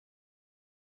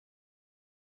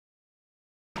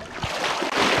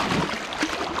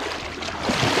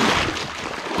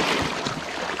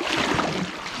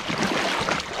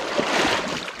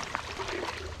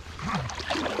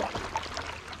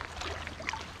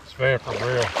This man for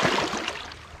real.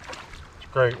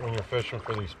 It's great when you're fishing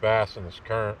for these bass in this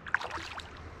current.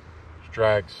 This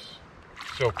drag's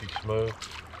silky smooth.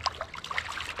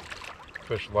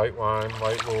 Fish light line,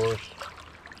 light lures.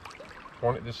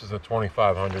 This is a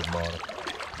 2500 model.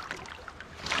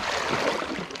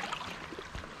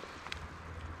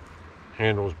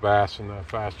 Handles bass in that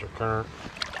faster current.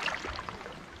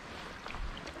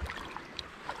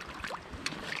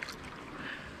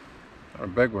 Not a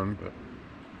big one, but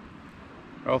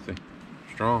healthy,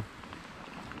 strong,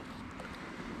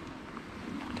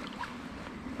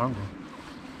 hungry.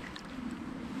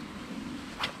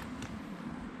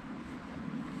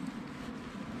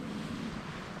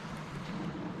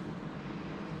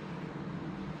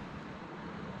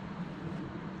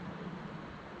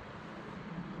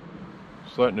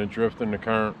 Just letting it drift in the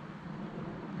current,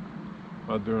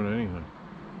 not doing anything.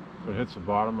 If it hits the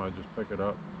bottom, I just pick it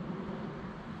up.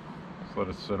 Just let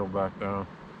it settle back down.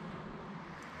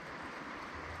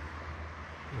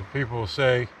 People will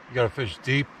say you gotta fish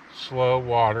deep, slow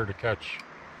water to catch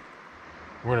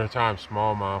wintertime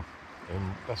smallmouth,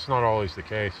 and that's not always the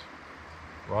case.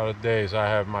 A lot of days I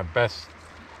have my best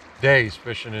days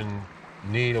fishing in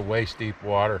knee to waist deep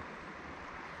water,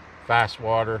 fast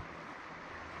water.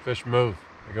 Fish move.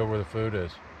 They go where the food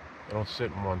is. They don't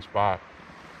sit in one spot.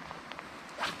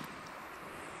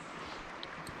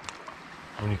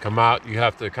 When you come out, you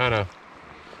have to kind of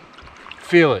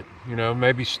feel it. You know,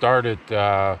 maybe start it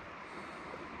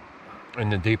in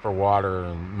the deeper water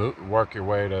and work your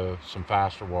way to some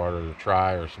faster water to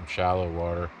try, or some shallow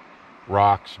water.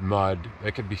 Rocks, mud,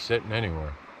 they could be sitting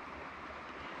anywhere.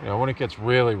 You know, when it gets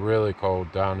really, really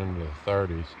cold, down into the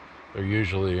 30s, they're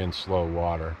usually in slow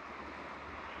water.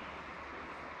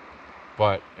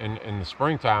 But in the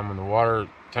springtime, when the water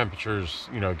temperatures,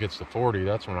 you know, gets to 40,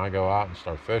 that's when I go out and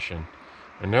start fishing.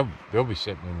 And they'll be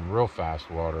sitting in real fast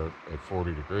water at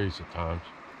 40 degrees at times.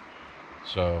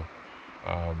 So,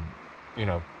 you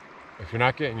know, if you're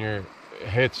not getting your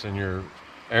hits in your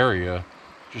area,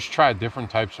 just try different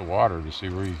types of water to see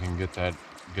where you can get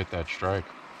that strike.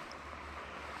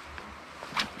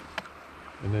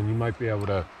 And then you might be able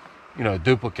to, you know,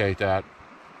 duplicate that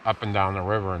up and down the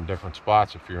river in different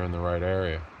spots if you're in the right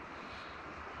area.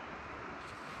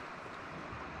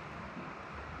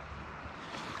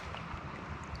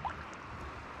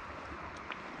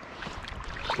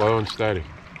 Slow and steady.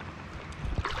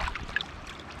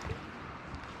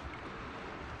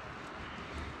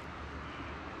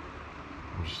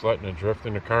 I'm just letting it drift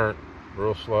in the current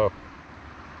real slow.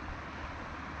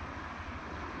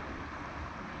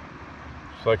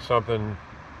 It's like something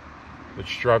that's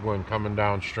struggling coming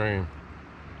downstream.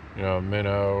 You know, a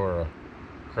minnow or a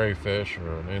crayfish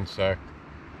or an insect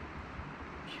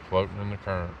just floating in the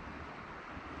current.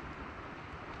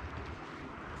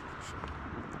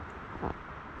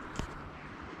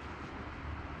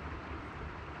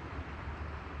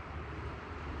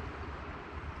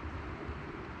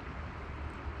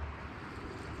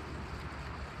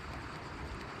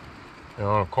 You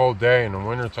know, on a cold day in the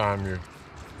wintertime,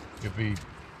 you'll be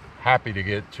happy to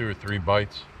get 2 or 3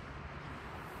 bites.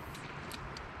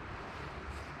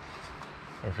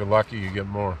 If you're lucky, you get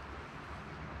more.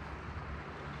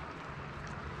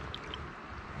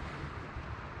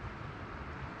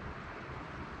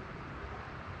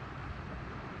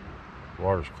 The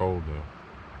water's cold though.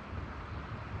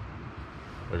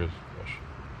 Look at this fish.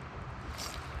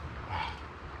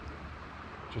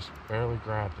 Just barely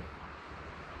grabbed it.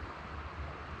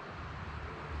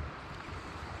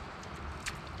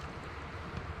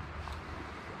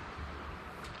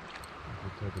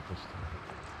 We'll take it this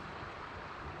time.